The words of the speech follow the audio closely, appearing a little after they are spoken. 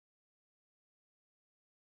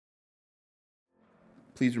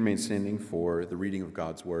Please remain standing for the reading of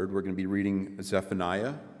God's Word. We're going to be reading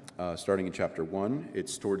Zephaniah, starting in chapter 1.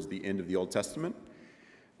 It's towards the end of the Old Testament.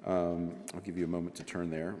 I'll give you a moment to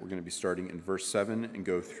turn there. We're going to be starting in verse 7 and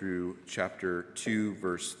go through chapter 2,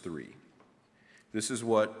 verse 3. This is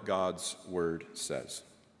what God's Word says.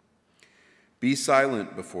 Be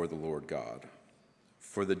silent before the Lord God,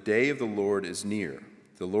 for the day of the Lord is near.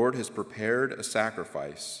 The Lord has prepared a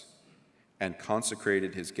sacrifice and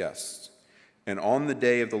consecrated his guests. And on the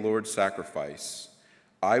day of the Lord's sacrifice,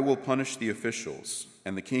 I will punish the officials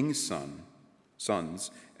and the king's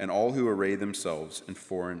sons and all who array themselves in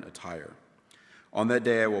foreign attire. On that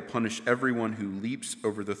day I will punish everyone who leaps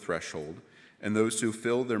over the threshold and those who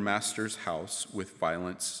fill their master's house with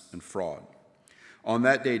violence and fraud. On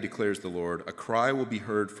that day, declares the Lord, a cry will be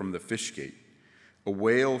heard from the fish gate, a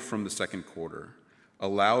wail from the second quarter, a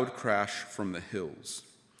loud crash from the hills.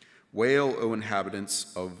 Wail, O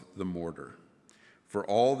inhabitants of the mortar, for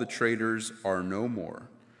all the traders are no more.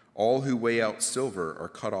 All who weigh out silver are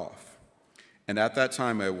cut off. And at that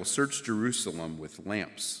time I will search Jerusalem with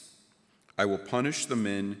lamps. I will punish the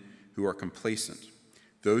men who are complacent,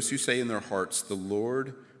 those who say in their hearts, the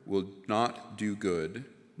Lord will not do good,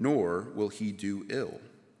 nor will he do ill.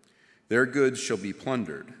 Their goods shall be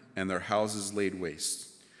plundered, and their houses laid waste.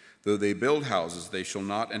 Though they build houses, they shall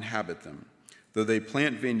not inhabit them. Though they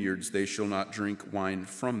plant vineyards, they shall not drink wine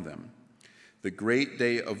from them. The great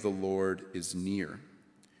day of the Lord is near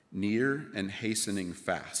and hastening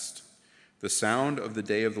fast. The sound of the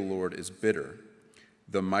day of the Lord is bitter.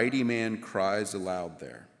 The mighty man cries aloud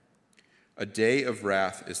there. A day of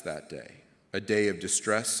wrath is that day, a day of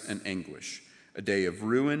distress and anguish, a day of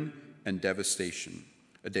ruin and devastation,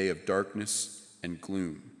 a day of darkness and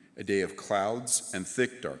gloom, a day of clouds and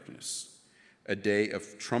thick darkness, a day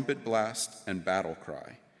of trumpet blast and battle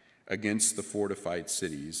cry against the fortified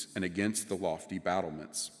cities and against the lofty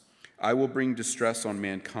battlements. I will bring distress on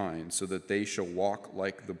mankind so that they shall walk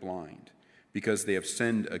like the blind, because they have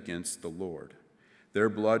sinned against the Lord. Their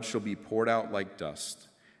blood shall be poured out like dust,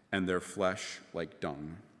 and their flesh like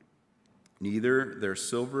dung. Neither their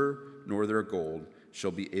silver nor their gold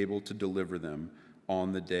shall be able to deliver them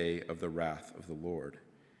on the day of the wrath of the Lord.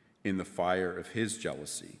 In the fire of his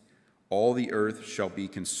jealousy, all the earth shall be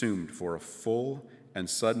consumed, for a full and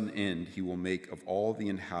sudden end he will make of all the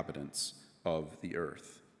inhabitants of the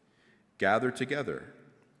earth. Gather together,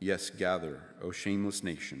 yes, gather, O shameless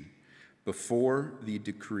nation, before the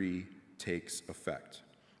decree takes effect,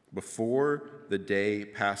 before the day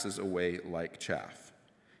passes away like chaff.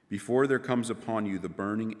 Before there comes upon you the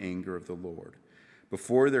burning anger of the Lord,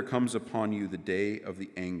 before there comes upon you the day of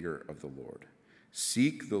the anger of the Lord.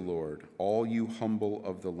 Seek the Lord, all you humble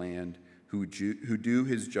of the land who do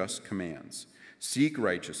his just commands. Seek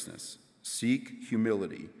righteousness, seek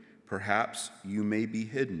humility. Perhaps you may be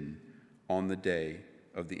hidden on the day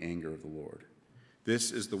of the anger of the Lord. This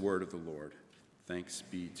is the word of the Lord. Thanks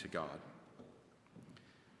be to God.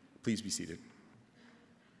 Please be seated.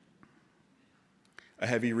 A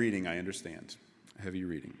heavy reading, I understand. A heavy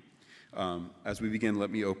reading. As we begin, let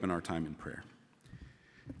me open our time in prayer.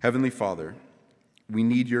 Heavenly Father, we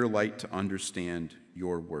need your light to understand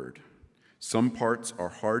your word. Some parts are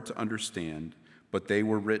hard to understand, but they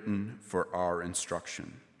were written for our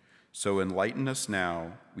instruction. So enlighten us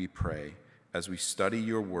now, we pray, as we study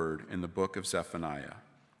your word in the book of Zephaniah.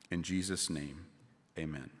 In Jesus' name,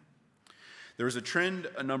 amen. There was a trend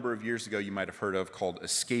a number of years ago you might have heard of called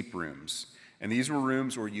escape rooms. And these were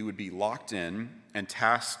rooms where you would be locked in and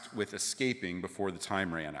tasked with escaping before the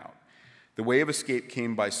time ran out. The way of escape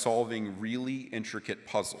came by solving really intricate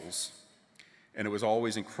puzzles, and it was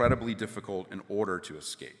always incredibly difficult in order to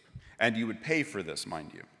escape. And you would pay for this,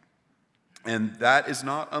 mind you. And that is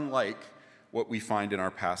not unlike what we find in our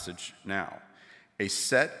passage now. A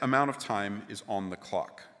set amount of time is on the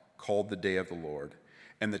clock, called the day of the Lord,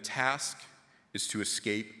 and the task is to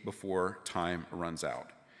escape before time runs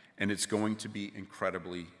out. And it's going to be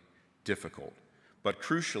incredibly difficult. But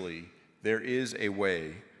crucially, there is a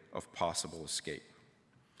way of possible escape.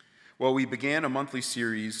 Well, we began a monthly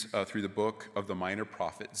series through the book of the minor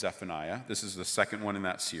prophet Zephaniah. This is the second one in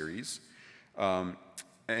that series.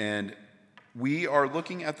 And we are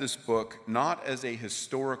looking at this book not as a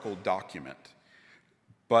historical document,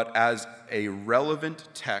 but as a relevant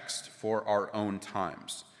text for our own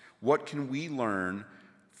times. What can we learn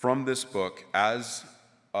from this book as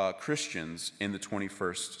Christians in the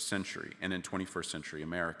 21st century and in 21st century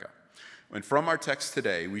America? And from our text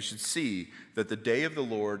today, we should see that the day of the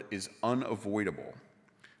Lord is unavoidable,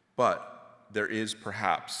 but there is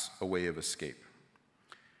perhaps a way of escape.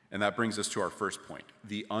 And that brings us to our first point,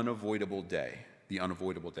 the unavoidable day. the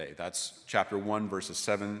unavoidable day. That's chapter 1, verses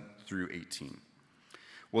 7 through 18.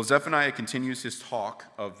 Well, Zephaniah continues his talk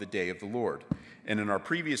of the day of the Lord. And in our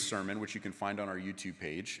previous sermon, which you can find on our YouTube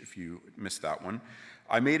page if you missed that one,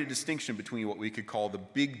 I made a distinction between what we could call the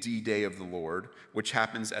big D day of the Lord, which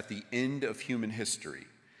happens at the end of human history.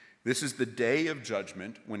 This is the day of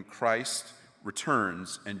judgment when Christ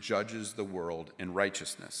returns and judges the world in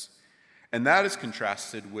righteousness. And that is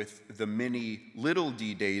contrasted with the many little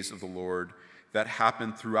D days of the Lord that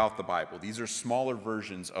happen throughout the Bible. These are smaller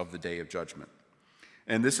versions of the day of judgment.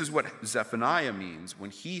 And this is what Zephaniah means when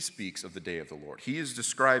he speaks of the day of the Lord. He is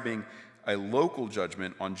describing a local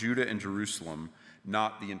judgment on Judah and Jerusalem,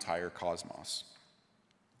 not the entire cosmos.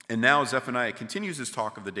 And now Zephaniah continues his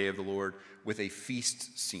talk of the day of the Lord with a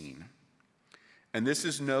feast scene. And this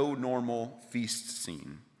is no normal feast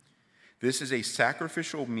scene. This is a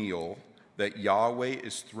sacrificial meal that Yahweh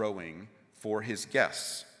is throwing for his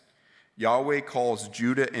guests. Yahweh calls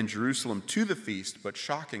Judah and Jerusalem to the feast, but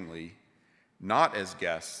shockingly, not as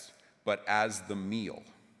guests, but as the meal.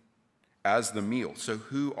 As the meal. So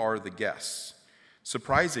who are the guests?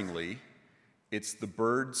 Surprisingly, it's the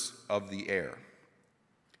birds of the air.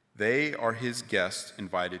 They are his guests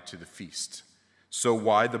invited to the feast. So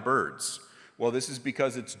why the birds? Well, this is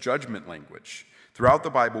because it's judgment language. Throughout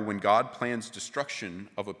the Bible, when God plans destruction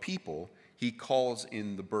of a people, he calls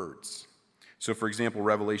in the birds. So, for example,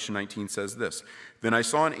 Revelation 19 says this, "Then I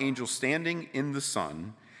saw an angel standing in the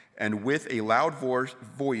sun, and with a loud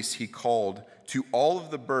voice he called to all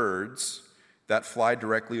of the birds that fly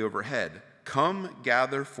directly overhead, 'Come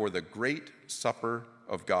gather for the great supper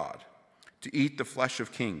of God, to eat the flesh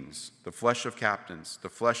of kings, the flesh of captains, the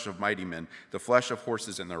flesh of mighty men, the flesh of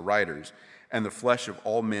horses and their riders, and the flesh of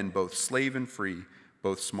all men, both slave and free,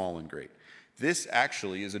 both small and great.'" This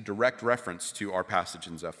actually is a direct reference to our passage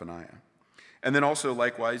in Zephaniah. And then also,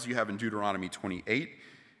 likewise, you have in Deuteronomy 28,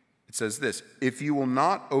 it says this, "If you will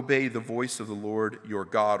not obey the voice of the Lord your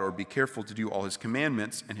God, or be careful to do all his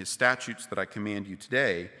commandments and his statutes that I command you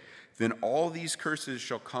today, then all these curses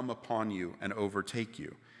shall come upon you and overtake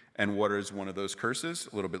you." And what is one of those curses?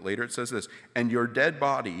 A little bit later it says this, "And your dead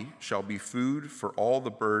body shall be food for all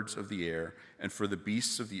the birds of the air and for the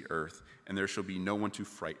beasts of the earth, and there shall be no one to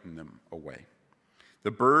frighten them away."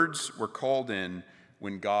 The birds were called in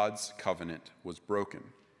when God's covenant was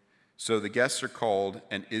broken. So the guests are called,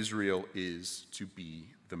 and Israel is to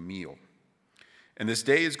be the meal. And this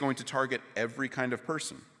day is going to target every kind of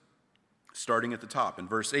person. Starting at the top, in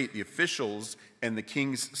verse 8, the officials and the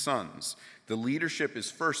king's sons. The leadership is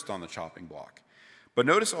first on the chopping block. But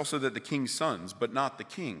notice also that the king's sons, but not the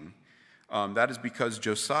king. That is because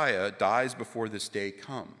Josiah dies before this day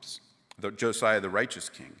comes. Josiah, the righteous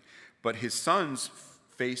king. But his sons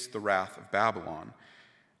faced the wrath of Babylon.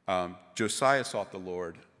 Josiah sought the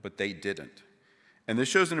Lord, but they didn't. And this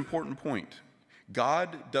shows an important point.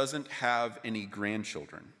 God doesn't have any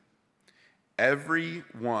grandchildren.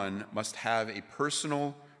 Everyone must have a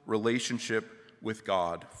personal relationship with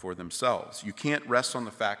God for themselves. You can't rest on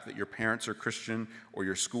the fact that your parents are Christian, or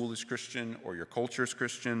your school is Christian, or your culture is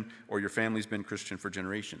Christian, or your family's been Christian for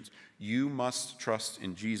generations. You must trust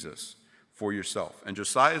in Jesus for yourself. And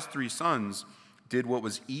Josiah's 3 sons did what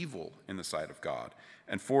was evil in the sight of God,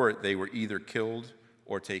 and for it they were either killed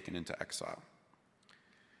or taken into exile.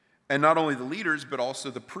 And not only the leaders, but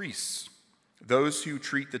also the priests, those who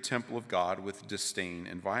treat the temple of God with disdain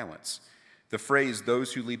and violence. The phrase,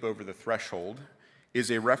 "those who leap over the threshold,"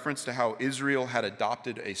 is a reference to how Israel had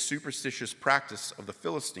adopted a superstitious practice of the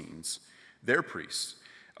Philistines, their priests.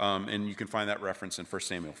 And you can find that reference in 1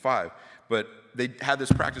 Samuel 5. But they had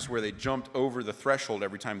this practice where they jumped over the threshold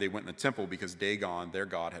every time they went in the temple because Dagon, their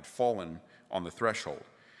god, had fallen on the threshold.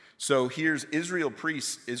 So here's Israel's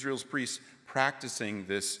priests practicing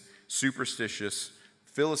this superstitious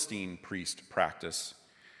Philistine priest practice,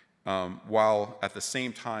 while at the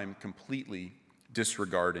same time completely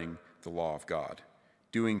disregarding the law of God,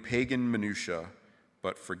 doing pagan minutiae,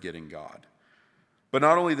 but forgetting God. But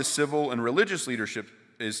not only the civil and religious leadership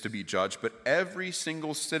is to be judged, but every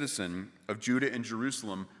single citizen of Judah and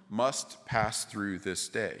Jerusalem must pass through this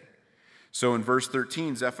day. So in verse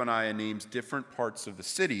 13, Zephaniah names different parts of the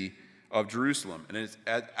city of Jerusalem. And it's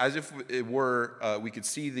as if it were, we could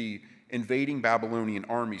see the invading Babylonian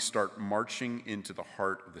army start marching into the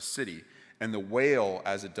heart of the city. And the wail,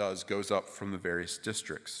 as it does, goes up from the various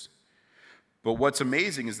districts. But what's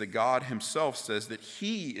amazing is that God himself says that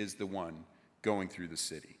he is the one going through the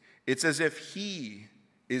city. It's as if he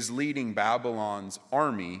is leading Babylon's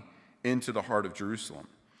army into the heart of Jerusalem.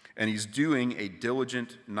 And he's doing a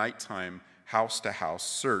diligent nighttime house-to-house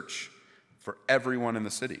search for everyone in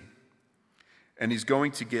the city. and he's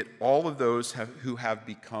going to get all of those who have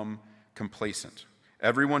become complacent.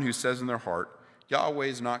 Everyone who says in their heart,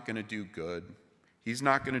 Yahweh's not going to do good. He's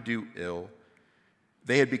not going to do ill.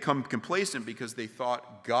 They had become complacent because they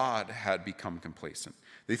thought God had become complacent.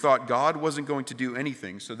 They thought God wasn't going to do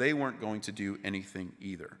anything, so they weren't going to do anything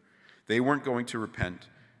either. They weren't going to repent.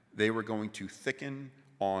 They were going to thicken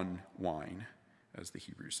on wine, as the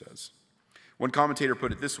Hebrew says. One commentator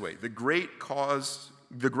put it this way: the great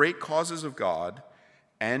causes of God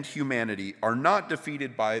and humanity are not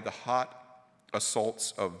defeated by the hot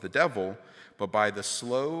assaults of the devil, but by the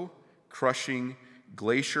slow, crushing,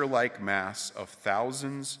 glacier-like mass of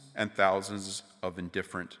thousands and thousands of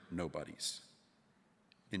indifferent nobodies.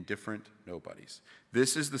 Indifferent nobodies.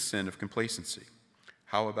 This is the sin of complacency.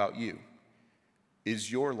 How about you?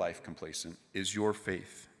 Is your life complacent? Is your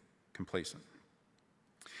faith complacent?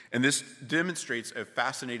 And this demonstrates a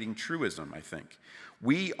fascinating truism, I think.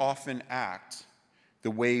 We often act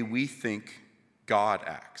the way we think God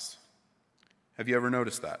acts. Have you ever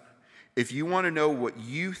noticed that? If you want to know what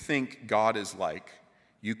you think God is like,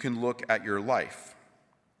 you can look at your life.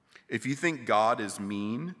 If you think God is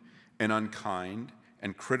mean and unkind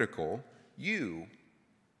and critical, you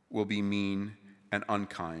will be mean and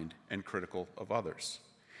unkind and critical of others.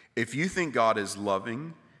 If you think God is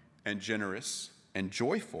loving and generous and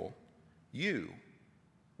joyful, you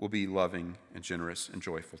will be loving and generous and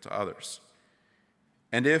joyful to others.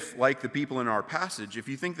 And if, like the people in our passage, if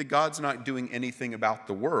you think that God's not doing anything about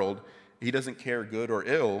the world, he doesn't care good or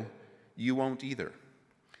ill, you won't either.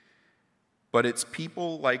 But it's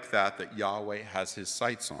people like that Yahweh has his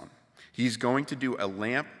sights on. He's going to do a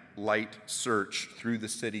lamplight search through the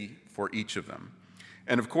city for each of them.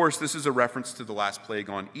 And of course, this is a reference to the last plague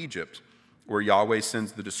on Egypt, where Yahweh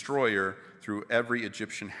sends the destroyer through every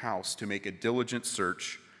Egyptian house to make a diligent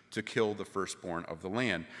search to kill the firstborn of the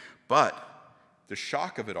land. But the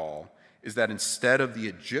shock of it all is that instead of the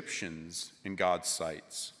Egyptians in God's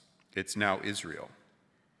sights, it's now Israel.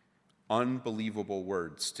 Unbelievable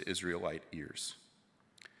words to Israelite ears.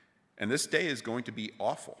 And this day is going to be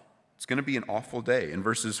awful. It's going to be an awful day. In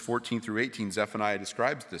verses 14 through 18, Zephaniah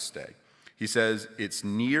describes this day. He says, it's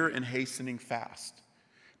near and hastening fast.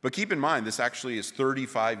 But keep in mind, this actually is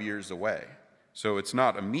 35 years away. So it's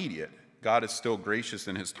not immediate. God is still gracious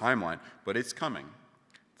in his timeline, but it's coming.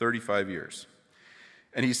 35 years.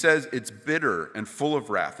 And he says it's bitter and full of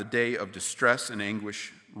wrath, a day of distress and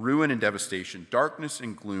anguish, ruin and devastation, darkness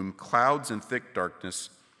and gloom, clouds and thick darkness,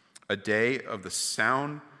 a day of the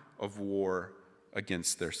sound of war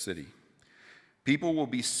against their city. People will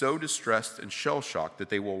be so distressed and shell-shocked that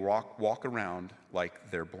they will walk around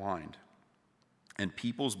like they're blind. And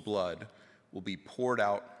people's blood will be poured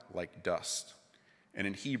out like dust. And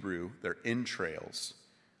in Hebrew, their entrails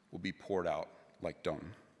will be poured out like dung.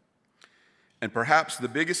 And perhaps the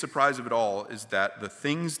biggest surprise of it all is that the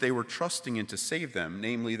things they were trusting in to save them,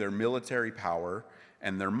 namely their military power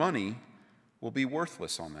and their money, will be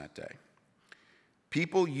worthless on that day.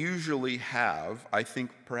 People usually have, I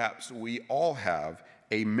think perhaps we all have,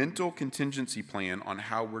 a mental contingency plan on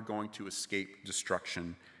how we're going to escape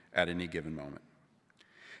destruction at any given moment.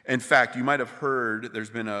 In fact, you might have heard there's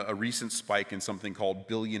been a recent spike in something called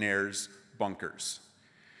billionaires' bunkers.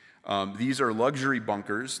 These are luxury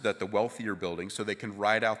bunkers that the wealthy are building so they can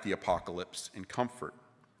ride out the apocalypse in comfort.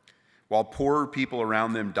 While poorer people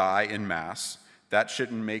around them die en masse, that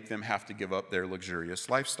shouldn't make them have to give up their luxurious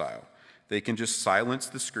lifestyle. They can just silence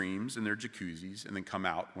the screams in their jacuzzis and then come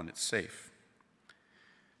out when it's safe.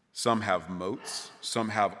 Some have moats, some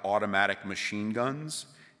have automatic machine guns,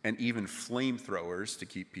 and even flamethrowers to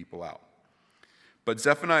keep people out. But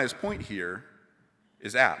Zephaniah's point here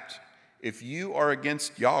is apt. If you are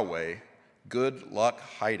against Yahweh, good luck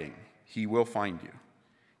hiding. He will find you.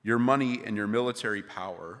 Your money and your military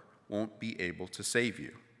power won't be able to save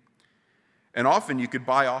you. And often you could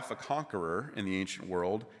buy off a conqueror in the ancient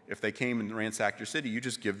world. If they came and ransacked your city, you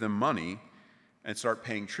just give them money and start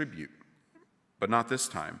paying tribute. But not this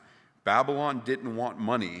time. Babylon didn't want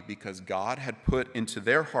money because God had put into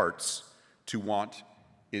their hearts to want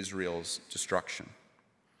Israel's destruction.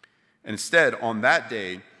 And instead, on that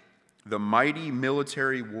day, the mighty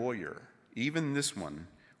military warrior, even this one,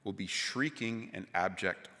 will be shrieking in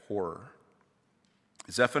abject horror.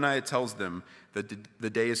 Zephaniah tells them that the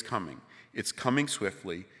day is coming. It's coming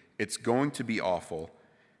swiftly. It's going to be awful.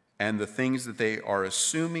 And the things that they are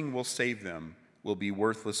assuming will save them will be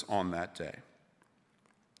worthless on that day.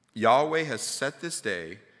 Yahweh has set this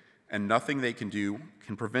day, and nothing they can do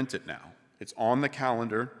can prevent it now. It's on the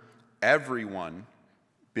calendar. Everyone,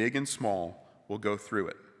 big and small, will go through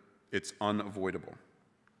it. It's unavoidable.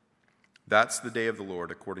 That's the day of the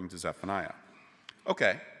Lord, according to Zephaniah.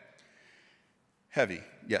 Okay. Heavy.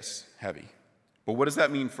 Yes, heavy. But what does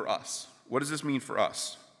that mean for us? What does this mean for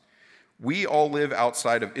us? We all live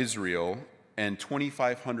outside of Israel and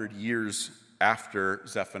 2,500 years after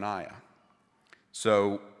Zephaniah.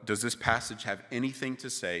 So does this passage have anything to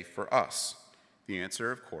say for us? The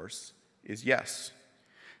answer, of course, is yes.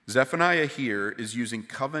 Zephaniah here is using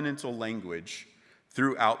covenantal language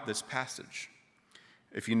throughout this passage.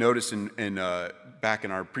 If you notice back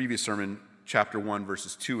in our previous sermon, chapter 1,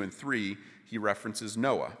 verses 2 and 3, he references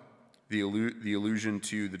Noah, the allusion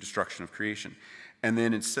to the destruction of creation. And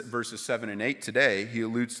then in verses 7 and 8 today, he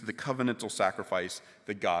alludes to the covenantal sacrifice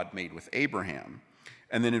that God made with Abraham.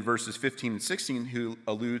 And then in verses 15 and 16, he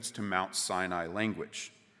alludes to Mount Sinai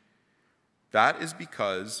language. That is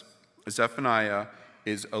because Zephaniah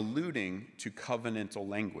is alluding to covenantal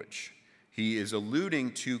language. He is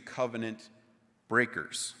alluding to covenant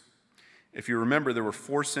breakers. If you remember, there were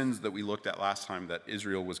 4 sins that we looked at last time that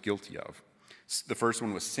Israel was guilty of. The first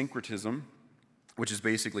one was syncretism, which is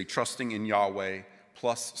basically trusting in Yahweh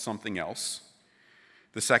plus something else.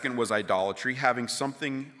 The second was idolatry, having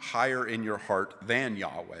something higher in your heart than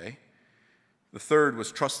Yahweh. The third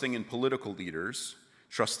was trusting in political leaders,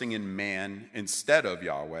 trusting in man instead of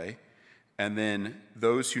Yahweh. And then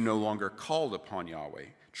those who no longer called upon Yahweh,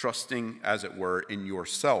 trusting, as it were, in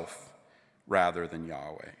yourself rather than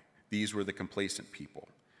Yahweh. These were the complacent people.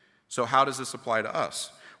 So how does this apply to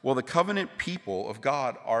us? Well, the covenant people of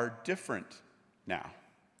God are different now.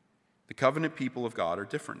 The covenant people of God are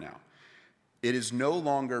different now. It is no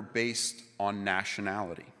longer based on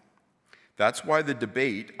nationality. That's why the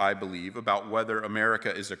debate, I believe, about whether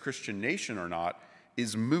America is a Christian nation or not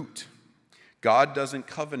is moot. God doesn't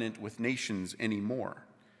covenant with nations anymore.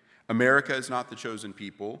 America is not the chosen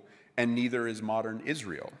people, and neither is modern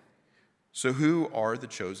Israel. So who are the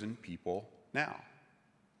chosen people now?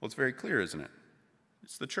 Well, it's very clear, isn't it?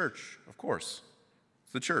 It's the church, of course.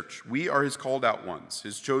 It's the church. We are his called out ones,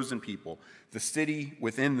 his chosen people, the city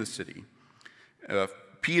within the city.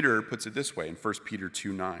 Peter puts it this way in 1 Peter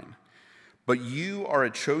 2:9. But you are a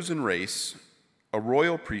chosen race, a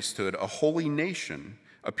royal priesthood, a holy nation,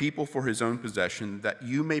 a people for his own possession, that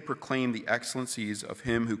you may proclaim the excellencies of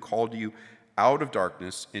him who called you out of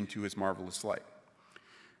darkness into his marvelous light.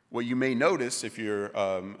 What you may notice if you're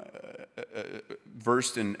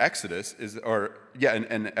versed in Exodus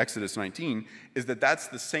in Exodus 19, is that that's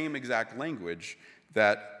the same exact language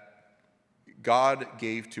that God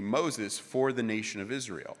gave to Moses for the nation of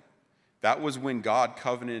Israel. That was when God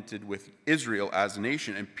covenanted with Israel as a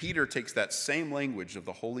nation, and Peter takes that same language of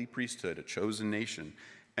the holy priesthood, a chosen nation,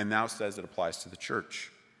 and now says it applies to the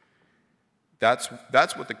church. That's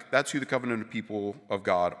who the covenanted people of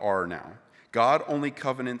God are now. God only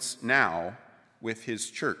covenants now with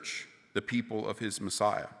his church, the people of his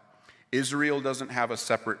Messiah. Israel doesn't have a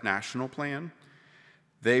separate national plan.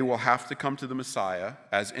 They will have to come to the Messiah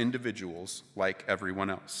as individuals like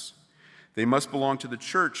everyone else. They must belong to the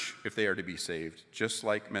church if they are to be saved, just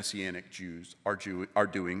like Messianic Jews are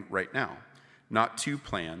doing right now. Not 2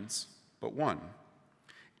 plans, but 1.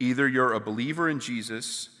 Either you're a believer in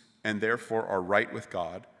Jesus and therefore are right with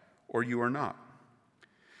God, or you are not.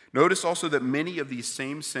 Notice also that many of these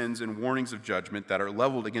same sins and warnings of judgment that are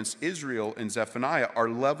leveled against Israel in Zephaniah are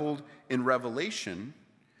leveled in Revelation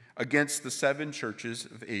against the 7 churches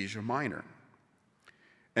of Asia Minor.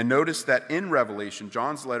 And notice that in Revelation,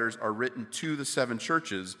 John's letters are written to the 7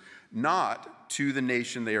 churches, not to the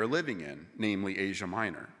nation they are living in, namely Asia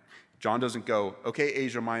Minor. John doesn't go, okay,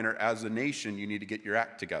 Asia Minor, as a nation, you need to get your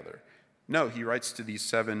act together. No, he writes to these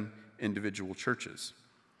 7 individual churches.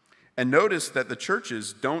 And notice that the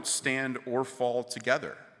churches don't stand or fall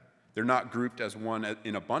together. They're not grouped as one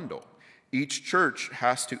in a bundle. Each church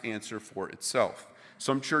has to answer for itself.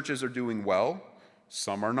 Some churches are doing well,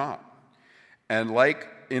 some are not. And like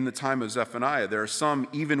in the time of Zephaniah, there are some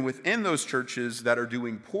even within those churches that are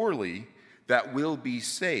doing poorly that will be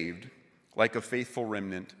saved, like a faithful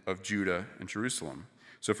remnant of Judah and Jerusalem.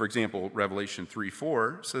 So for example, Revelation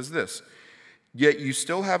 3:4 says this, "Yet you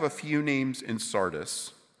still have a few names in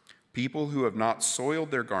Sardis, people who have not soiled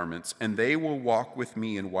their garments, and they will walk with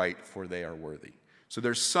me in white, for they are worthy." So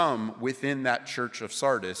there's some within that church of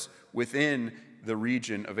Sardis, within the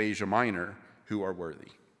region of Asia Minor, who are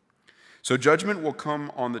worthy. So judgment will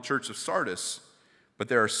come on the church of Sardis, but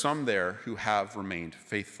there are some there who have remained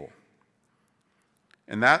faithful.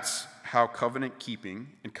 And that's how covenant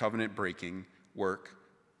keeping and covenant breaking work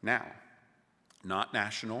now. Not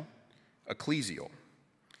national, ecclesial.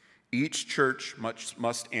 Each church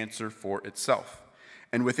must answer for itself.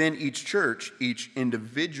 And within each church, each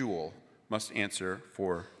individual must answer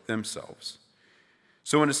for themselves.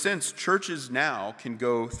 So in a sense, churches now can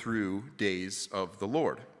go through days of the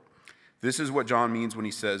Lord. This is what John means when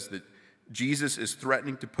he says that Jesus is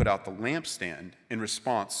threatening to put out the lampstand in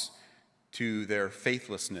response to their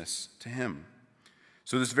faithlessness to him.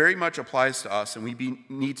 So this very much applies to us, and we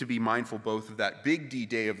need to be mindful both of that big D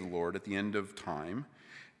day of the Lord at the end of time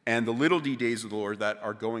and the little D days of the Lord that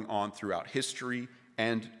are going on throughout history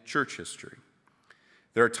and church history.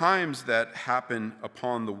 There are times that happen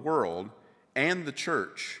upon the world and the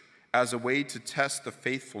church as a way to test the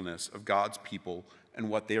faithfulness of God's people and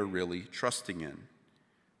what they are really trusting in.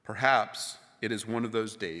 Perhaps it is one of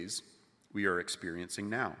those days we are experiencing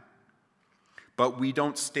now. But we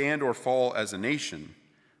don't stand or fall as a nation,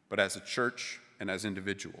 but as a church and as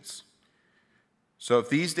individuals. So if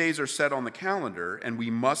these days are set on the calendar and we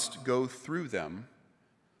must go through them,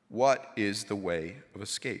 what is the way of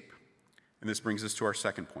escape? And this brings us to our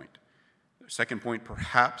second point. Second point,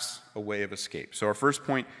 perhaps a way of escape. So our first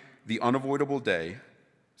point, the unavoidable day.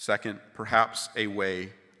 Second, perhaps a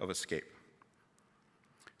way of escape.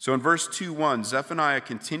 So in verse 2:1, Zephaniah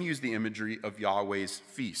continues the imagery of Yahweh's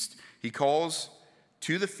feast. He calls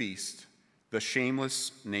to the feast the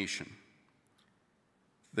shameless nation.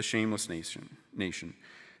 The shameless nation.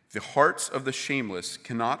 The hearts of the shameless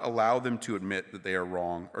cannot allow them to admit that they are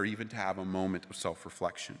wrong or even to have a moment of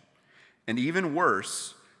self-reflection. And even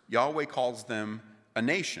worse, Yahweh calls them a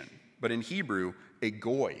nation, but in Hebrew, a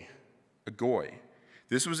goy. A goy.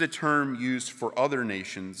 This was a term used for other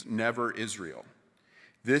nations, never Israel.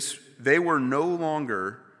 They were no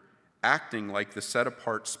longer acting like the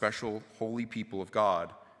set-apart, special, holy people of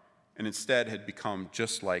God, and instead had become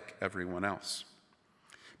just like everyone else.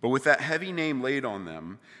 But with that heavy name laid on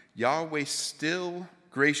them, Yahweh still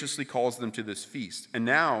graciously calls them to this feast. And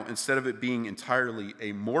now, instead of it being entirely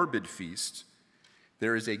a morbid feast,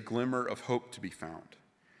 there is a glimmer of hope to be found.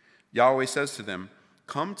 Yahweh says to them,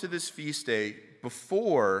 "Come to this feast day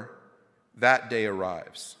before that day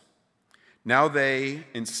arrives." Now they,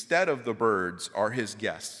 instead of the birds, are his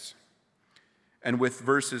guests. And with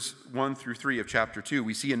verses 1 through 3 of chapter 2,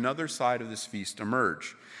 we see another side of this feast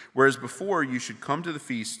emerge. Whereas before you should come to the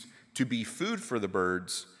feast to be food for the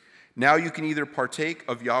birds, now you can either partake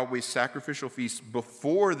of Yahweh's sacrificial feast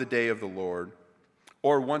before the day of the Lord,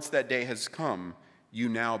 or once that day has come, you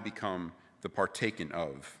now become the partaken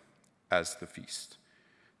of as the feast.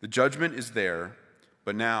 The judgment is there,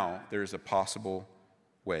 but now there is a possible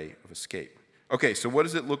way of escape. Okay, so what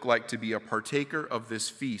does it look like to be a partaker of this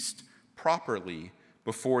feast properly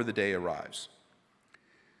before the day arrives?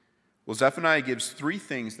 Well, Zephaniah gives three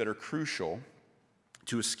things that are crucial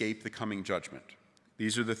to escape the coming judgment.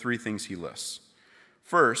 These are the three things he lists.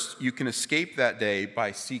 First, you can escape that day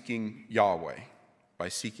by seeking Yahweh. By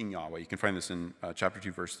seeking Yahweh. You can find this in chapter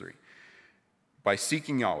 2, verse 3. By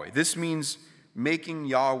seeking Yahweh. This means making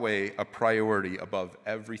Yahweh a priority above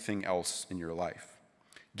everything else in your life.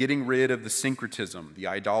 Getting rid of the syncretism, the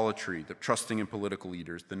idolatry, the trusting in political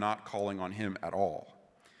leaders, the not calling on him at all.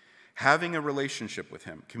 Having a relationship with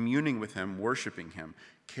him, communing with him, worshiping him,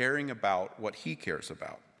 caring about what he cares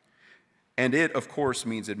about. And it, of course,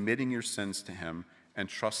 means admitting your sins to him and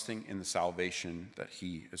trusting in the salvation that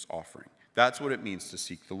he is offering. That's what it means to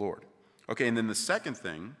seek the Lord. Okay, and then the second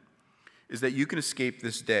thing is that you can escape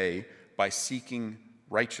this day by seeking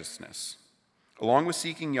righteousness. Along with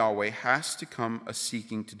seeking Yahweh has to come a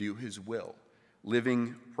seeking to do his will,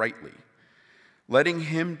 living rightly, letting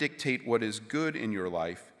him dictate what is good in your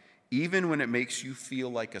life, even when it makes you feel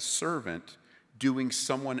like a servant doing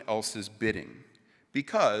someone else's bidding,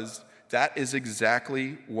 because that is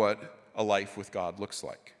exactly what a life with God looks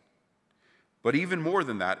like. But even more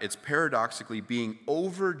than that, it's paradoxically being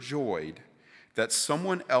overjoyed that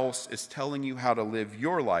someone else is telling you how to live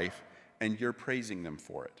your life and you're praising them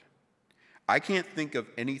for it. I can't think of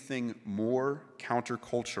anything more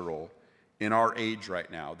countercultural in our age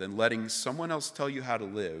right now than letting someone else tell you how to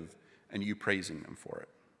live and you praising them for it.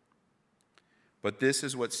 But this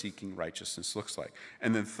is what seeking righteousness looks like.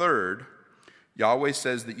 And then third, Yahweh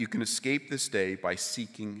says that you can escape this day by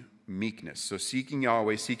seeking meekness. So seeking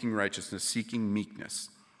Yahweh, seeking righteousness, seeking meekness.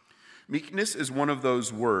 Meekness is one of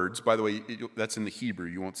those words, by the way, that's in the Hebrew.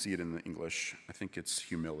 You won't see it in the English. I think it's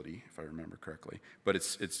humility, if I remember correctly. But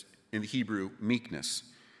it's in the Hebrew, meekness.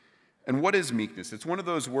 And what is meekness? It's one of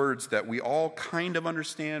those words that we all kind of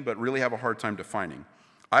understand, but really have a hard time defining.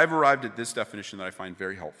 I've arrived at this definition that I find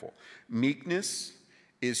very helpful. Meekness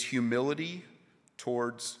is humility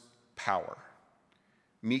towards power.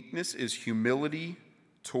 Meekness is humility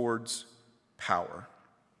towards power.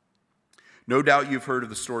 No doubt you've heard of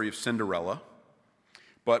the story of Cinderella,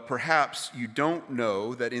 but perhaps you don't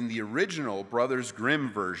know that in the original Brothers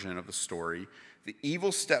Grimm version of the story, The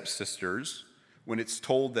evil stepsisters, when it's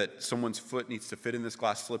told that someone's foot needs to fit in this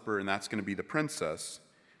glass slipper and that's going to be the princess,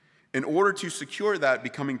 in order to secure that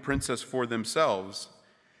becoming princess for themselves,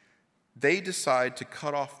 they decide to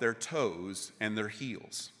cut off their toes and their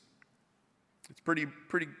heels. It's pretty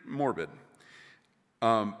morbid.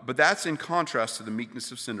 But that's in contrast to the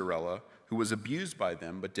meekness of Cinderella, who was abused by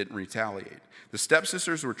them but didn't retaliate. The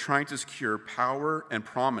stepsisters were trying to secure power and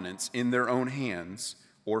prominence in their own hands,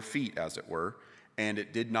 or feet, as it were, and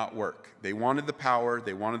it did not work. They wanted the power,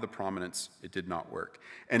 they wanted the prominence, it did not work.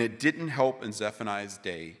 And it didn't help in Zephaniah's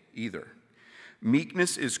day either.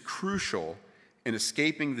 Meekness is crucial in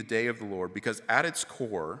escaping the day of the Lord because at its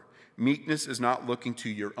core, meekness is not looking to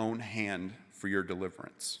your own hand for your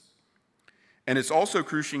deliverance. And it's also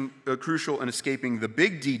crucial in escaping the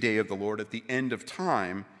big D day of the Lord at the end of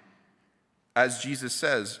time, as Jesus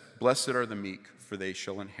says, "Blessed are the meek, for they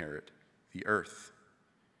shall inherit the earth."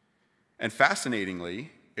 And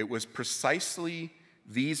fascinatingly, it was precisely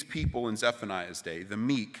these people in Zephaniah's day, the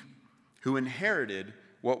meek, who inherited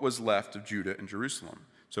what was left of Judah and Jerusalem.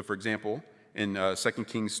 So, for example, in 2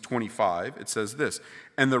 Kings 25, it says this,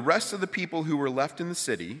 "And the rest of the people who were left in the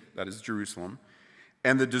city," that is Jerusalem,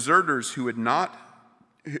 "and the deserters who had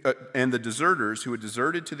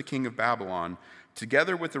deserted to the king of Babylon,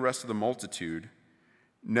 together with the rest of the multitude,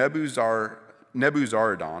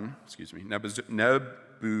 Nebuzaradan,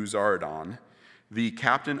 the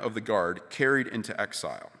captain of the guard, carried into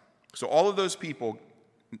exile." So all of those people,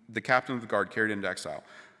 the captain of the guard carried into exile.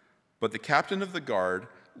 But the captain of the guard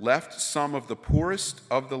left some of the poorest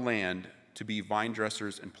of the land to be vine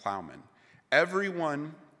dressers and plowmen.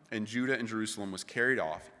 Everyone in Judah and Jerusalem was carried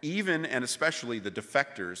off, even and especially the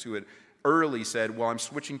defectors who had early said, "Well, I'm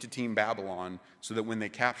switching to Team Babylon so that when they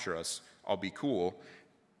capture us, I'll be cool."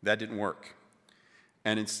 That didn't work.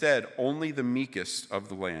 And instead, only the meekest of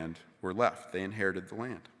the land were left. They inherited the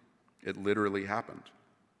land. It literally happened.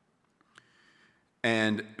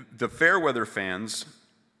 And the Fairweather fans,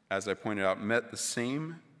 as I pointed out, met the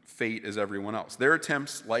same fate as everyone else. Their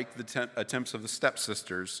attempts, like the attempts of the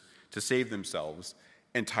stepsisters to save themselves,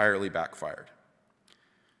 entirely backfired.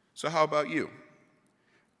 So how about you?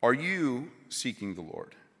 Are you seeking the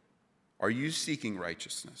Lord? Are you seeking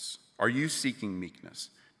righteousness? Are you seeking meekness?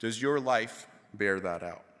 Does your life bear that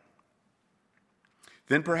out?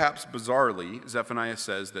 Then perhaps bizarrely, Zephaniah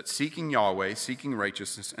says that seeking Yahweh, seeking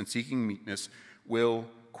righteousness, and seeking meekness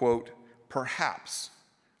will, quote, perhaps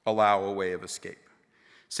allow a way of escape.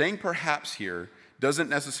 Saying perhaps here doesn't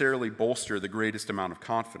necessarily bolster the greatest amount of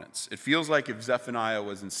confidence. It feels like if Zephaniah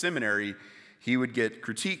was in seminary, he would get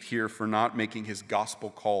critiqued here for not making his gospel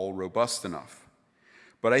call robust enough.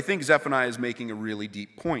 But I think Zephaniah is making a really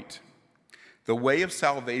deep point. The way of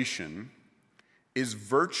salvation is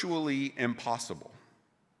virtually impossible.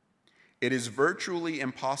 It is virtually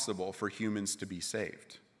impossible for humans to be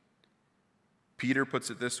saved. Peter puts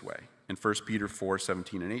it this way in 1 Peter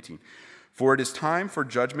 4:17 and 18. "For it is time for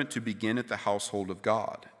judgment to begin at the household of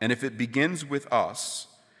God. And if it begins with us,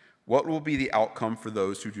 what will be the outcome for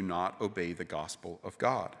those who do not obey the gospel of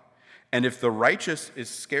God? And if the righteous is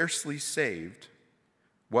scarcely saved,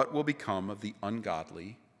 what will become of the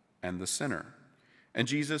ungodly and the sinner?" And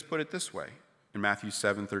Jesus put it this way in Matthew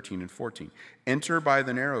 7:13 and 14. "Enter by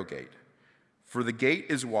the narrow gate, for the gate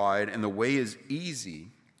is wide and the way is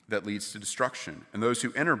easy that leads to destruction, and those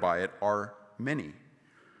who enter by it are many.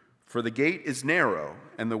 For the gate is narrow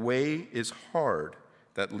and the way is hard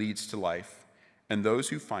that leads to life, and those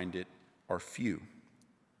who find it are few."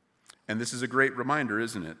 And this is a great reminder,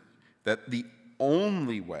 isn't it? That the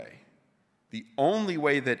only way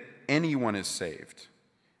that anyone is saved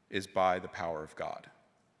is by the power of God.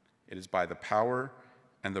 It is by the power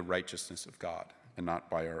and the righteousness of God, and not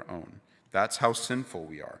by our own. That's how sinful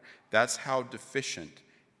we are. That's how deficient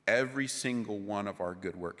every single one of our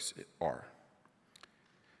good works are.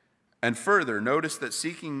 And further, notice that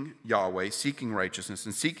seeking Yahweh, seeking righteousness,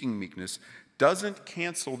 and seeking meekness doesn't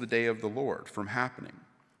cancel the day of the Lord from happening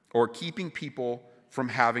or keeping people from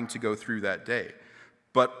having to go through that day,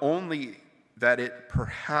 but only that it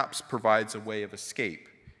perhaps provides a way of escape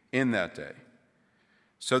in that day.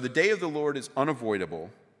 So the day of the Lord is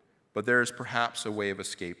unavoidable, but there is perhaps a way of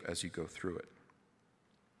escape as you go through it.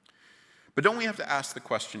 But don't we have to ask the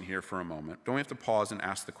question here for a moment? Don't we have to pause and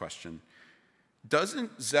ask the question,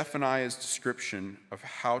 doesn't Zephaniah's description of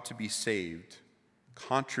how to be saved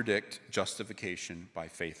contradict justification by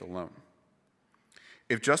faith alone?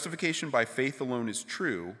 If justification by faith alone is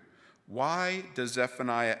true, why does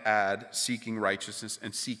Zephaniah add seeking righteousness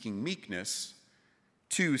and seeking meekness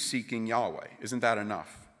to seeking Yahweh? Isn't that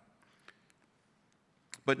enough?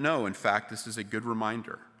 But no, in fact, this is a good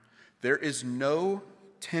reminder There is no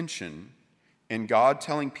tension in God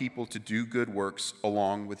telling people to do good works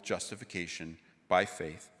along with justification by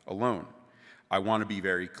faith alone. I want to be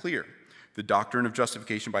very clear. The doctrine of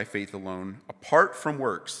justification by faith alone, apart from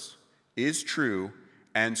works, is true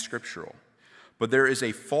and scriptural. But there is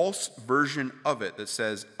a false version of it that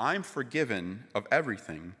says, I'm forgiven of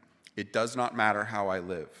everything. It does not matter how I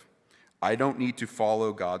live. I don't need to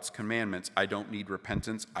follow God's commandments. I don't need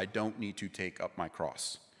repentance. I don't need to take up my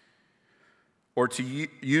cross. Or to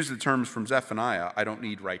use the terms from Zephaniah, I don't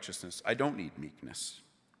need righteousness. I don't need meekness.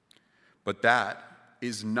 But that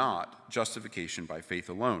is not justification by faith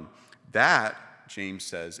alone. That, James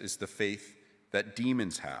says, is the faith that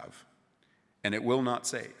demons have, and it will not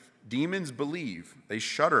save. Demons believe, they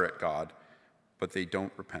shudder at God, but they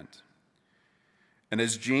don't repent. And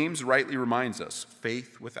as James rightly reminds us,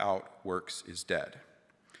 faith without works is dead.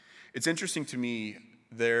 It's interesting to me,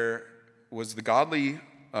 there was the godly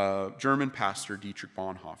German pastor Dietrich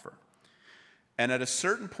Bonhoeffer. And at a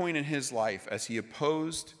certain point in his life, as he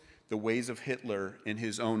opposed the ways of Hitler in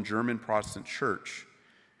his own German Protestant church,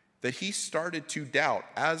 that he started to doubt,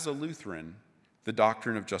 as a Lutheran, the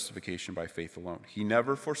doctrine of justification by faith alone. He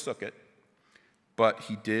never forsook it, but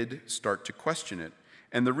he did start to question it.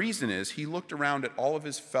 And the reason is he looked around at all of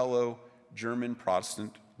his fellow German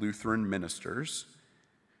Protestant Lutheran ministers,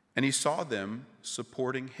 and he saw them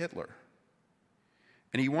supporting Hitler.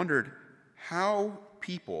 And he wondered how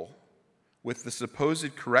people with the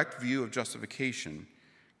supposed correct view of justification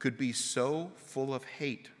could be so full of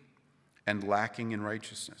hate and lacking in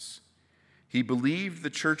righteousness. He believed the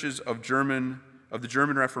churches of the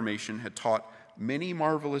German Reformation had taught many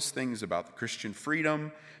marvelous things about the Christian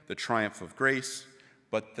freedom, the triumph of grace,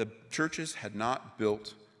 but the churches had not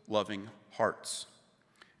built loving hearts.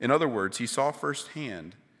 In other words, he saw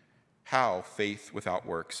firsthand how faith without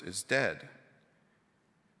works is dead.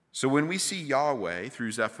 So when we see Yahweh,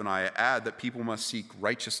 through Zephaniah, add that people must seek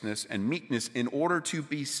righteousness and meekness in order to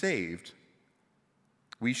be saved,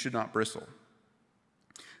 we should not bristle.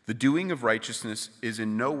 The doing of righteousness is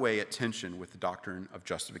in no way at tension with the doctrine of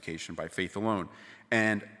justification by faith alone.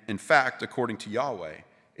 And in fact, according to Yahweh,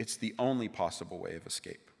 it's the only possible way of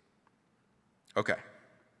escape. Okay,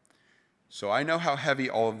 so I know how heavy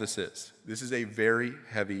all of this is. This is a very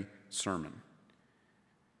heavy sermon.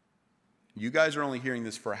 You guys are only hearing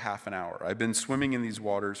this for a half an hour. I've been swimming in these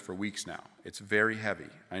waters for weeks now. It's very heavy,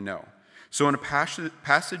 I know. So in a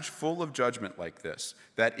passage full of judgment like this,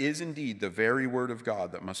 that is indeed the very word of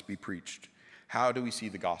God that must be preached, how do we see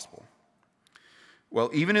the gospel? Well,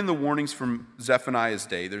 even in the warnings from Zephaniah's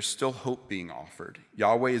day, there's still hope being offered.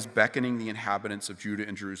 Yahweh is beckoning the inhabitants of Judah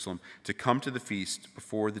and Jerusalem to come to the feast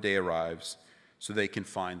before the day arrives so they can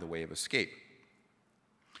find the way of escape.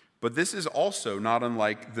 But this is also not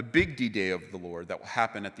unlike the big D-Day of the Lord that will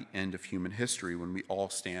happen at the end of human history when we all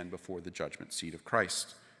stand before the judgment seat of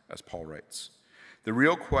Christ, as Paul writes. The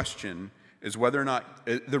real question is whether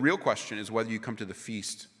you come to the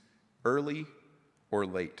feast early or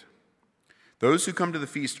late. Those who come to the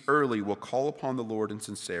feast early will call upon the Lord in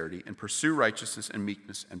sincerity and pursue righteousness and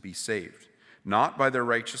meekness and be saved, not by their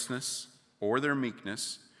righteousness or their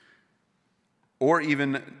meekness, or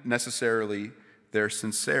even necessarily their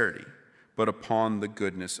sincerity, but upon the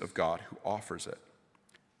goodness of God who offers it.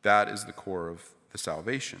 That is the core of the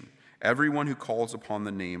salvation. Everyone who calls upon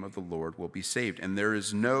the name of the Lord will be saved, and there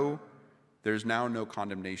is now no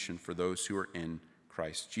condemnation for those who are in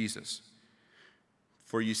Christ Jesus.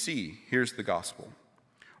 For you see, here's the gospel.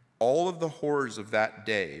 All of the horrors of that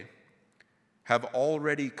day have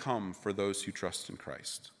already come for those who trust in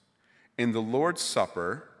Christ. In the Lord's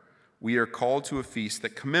Supper, we are called to a feast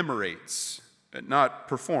that commemorates, not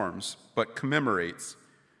performs, but commemorates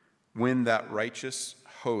when that righteous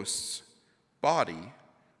host's body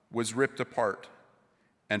was ripped apart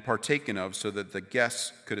and partaken of so that the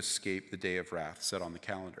guests could escape the day of wrath set on the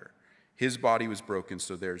calendar. His body was broken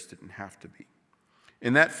so theirs didn't have to be.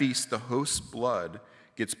 In that feast, the host's blood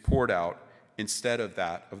gets poured out instead of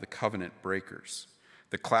that of the covenant breakers.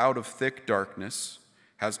 The cloud of thick darkness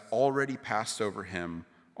has already passed over him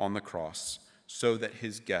on the cross so that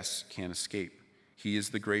his guests can't escape. He is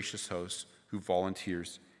the gracious host who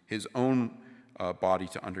volunteers his own body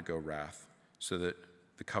to undergo wrath so that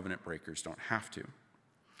the covenant breakers don't have to.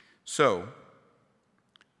 So,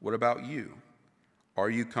 what about you? Are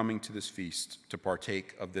you coming to this feast to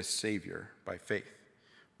partake of this Savior by faith?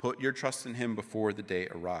 Put your trust in him before the day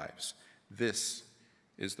arrives. This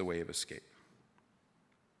is the way of escape.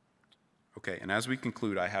 Okay, and as we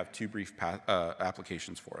conclude, I have two brief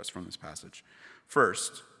applications for us from this passage.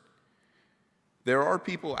 First, there are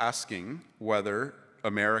people asking whether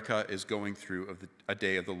America is going through a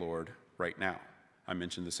day of the Lord right now. I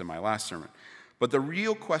mentioned this in my last sermon. But the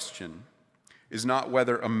real question is not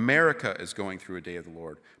whether America is going through a day of the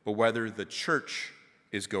Lord, but whether the church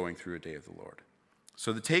is going through a day of the Lord.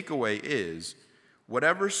 So the takeaway is,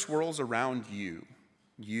 whatever swirls around you,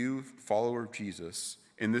 you follower of Jesus,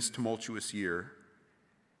 in this tumultuous year,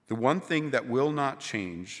 the one thing that will not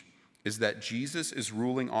change is that Jesus is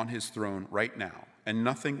ruling on his throne right now, and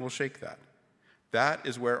nothing will shake that. That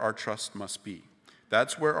is where our trust must be.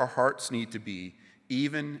 That's where our hearts need to be,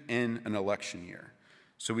 even in an election year.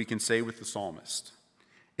 So we can say with the psalmist,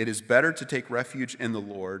 "It is better to take refuge in the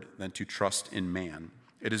Lord than to trust in man.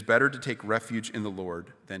 It is better to take refuge in the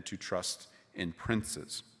Lord than to trust in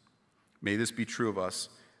princes." May this be true of us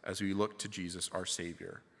as we look to Jesus, our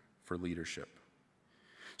Savior, for leadership.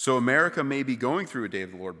 So America may be going through a day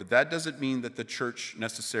of the Lord, but that doesn't mean that the church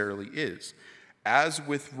necessarily is. As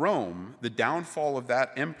with Rome, the downfall of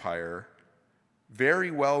that empire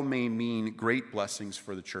very well may mean great blessings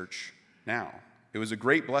for the church now. It was a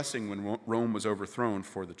great blessing when Rome was overthrown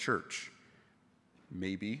for the church.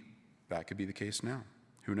 Maybe that could be the case now.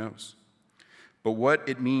 Who knows? But what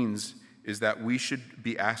it means is that we should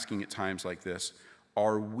be asking at times like this,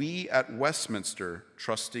 are we at Westminster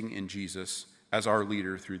trusting in Jesus as our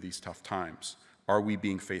leader through these tough times? Are we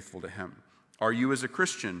being faithful to him? Are you as a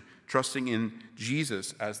Christian trusting in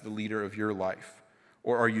Jesus as the leader of your life?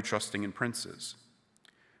 Or are you trusting in princes?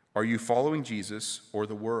 Are you following Jesus or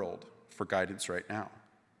the world for guidance right now?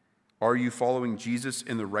 Are you following Jesus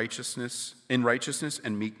in righteousness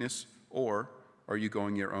and meekness, or are you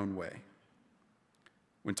going your own way?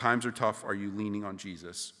 When times are tough, are you leaning on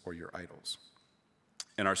Jesus or your idols?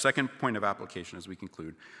 And our second point of application as we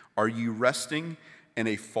conclude, are you resting in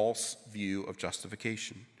a false view of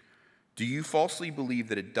justification? Do you falsely believe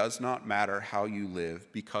that it does not matter how you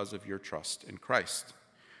live because of your trust in Christ?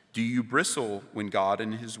 Do you bristle when God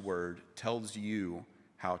in his word tells you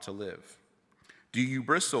how to live? Do you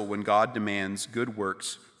bristle when God demands good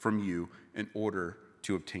works from you in order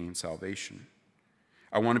to obtain salvation?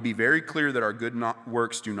 I want to be very clear that our good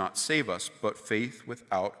works do not save us, but faith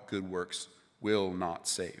without good works will not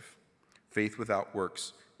save. Faith without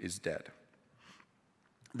works is dead.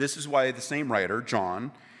 This is why the same writer,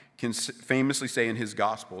 John, can famously say in his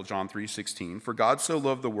gospel, John 3:16, "For God so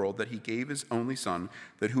loved the world that he gave his only Son,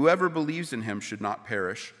 that whoever believes in him should not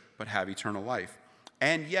perish, but have eternal life."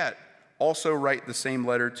 And yet, also write the same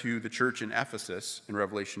letter to the church in Ephesus in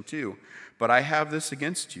Revelation 2, "But I have this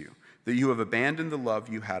against you, that you have abandoned the love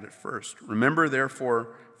you had at first. Remember,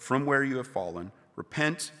 therefore, from where you have fallen,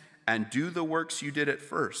 repent and do the works you did at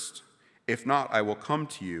first. If not, I will come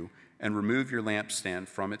to you and remove your lampstand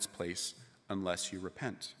from its place unless you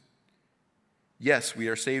repent." Yes, we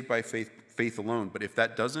are saved by faith alone, but if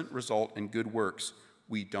that doesn't result in good works,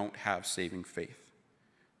 we don't have saving faith.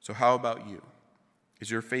 So how about you? Is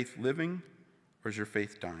your faith living or is your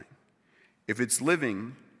faith dying? If it's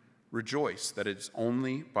living, rejoice that it's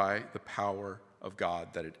only by the power of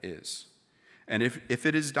God that it is. And if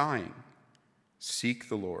it is dying, seek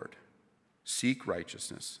the Lord, seek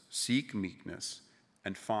righteousness, seek meekness,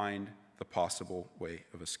 and find the possible way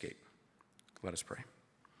of escape. Let us pray.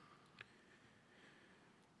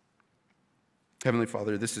 Heavenly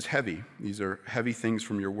Father, this is heavy. These are heavy things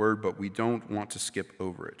from your word, but we don't want to skip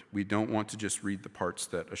over it. We don't want to just read the parts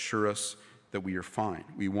that assure us that we are fine.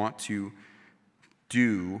 We want to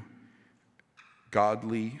do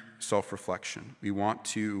godly self-reflection. We want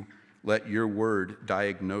to let your word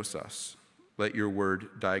diagnose us. Let your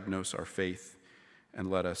word diagnose our faith, and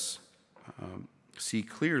let us see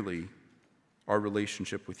clearly our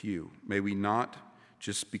relationship with you. May we not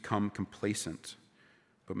just become complacent,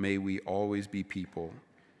 but may we always be people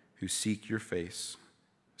who seek your face,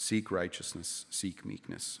 seek righteousness, seek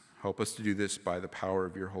meekness. Help us to do this by the power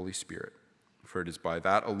of your Holy Spirit, for it is by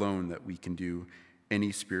that alone that we can do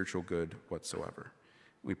any spiritual good whatsoever.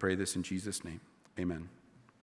 We pray this in Jesus' name. Amen.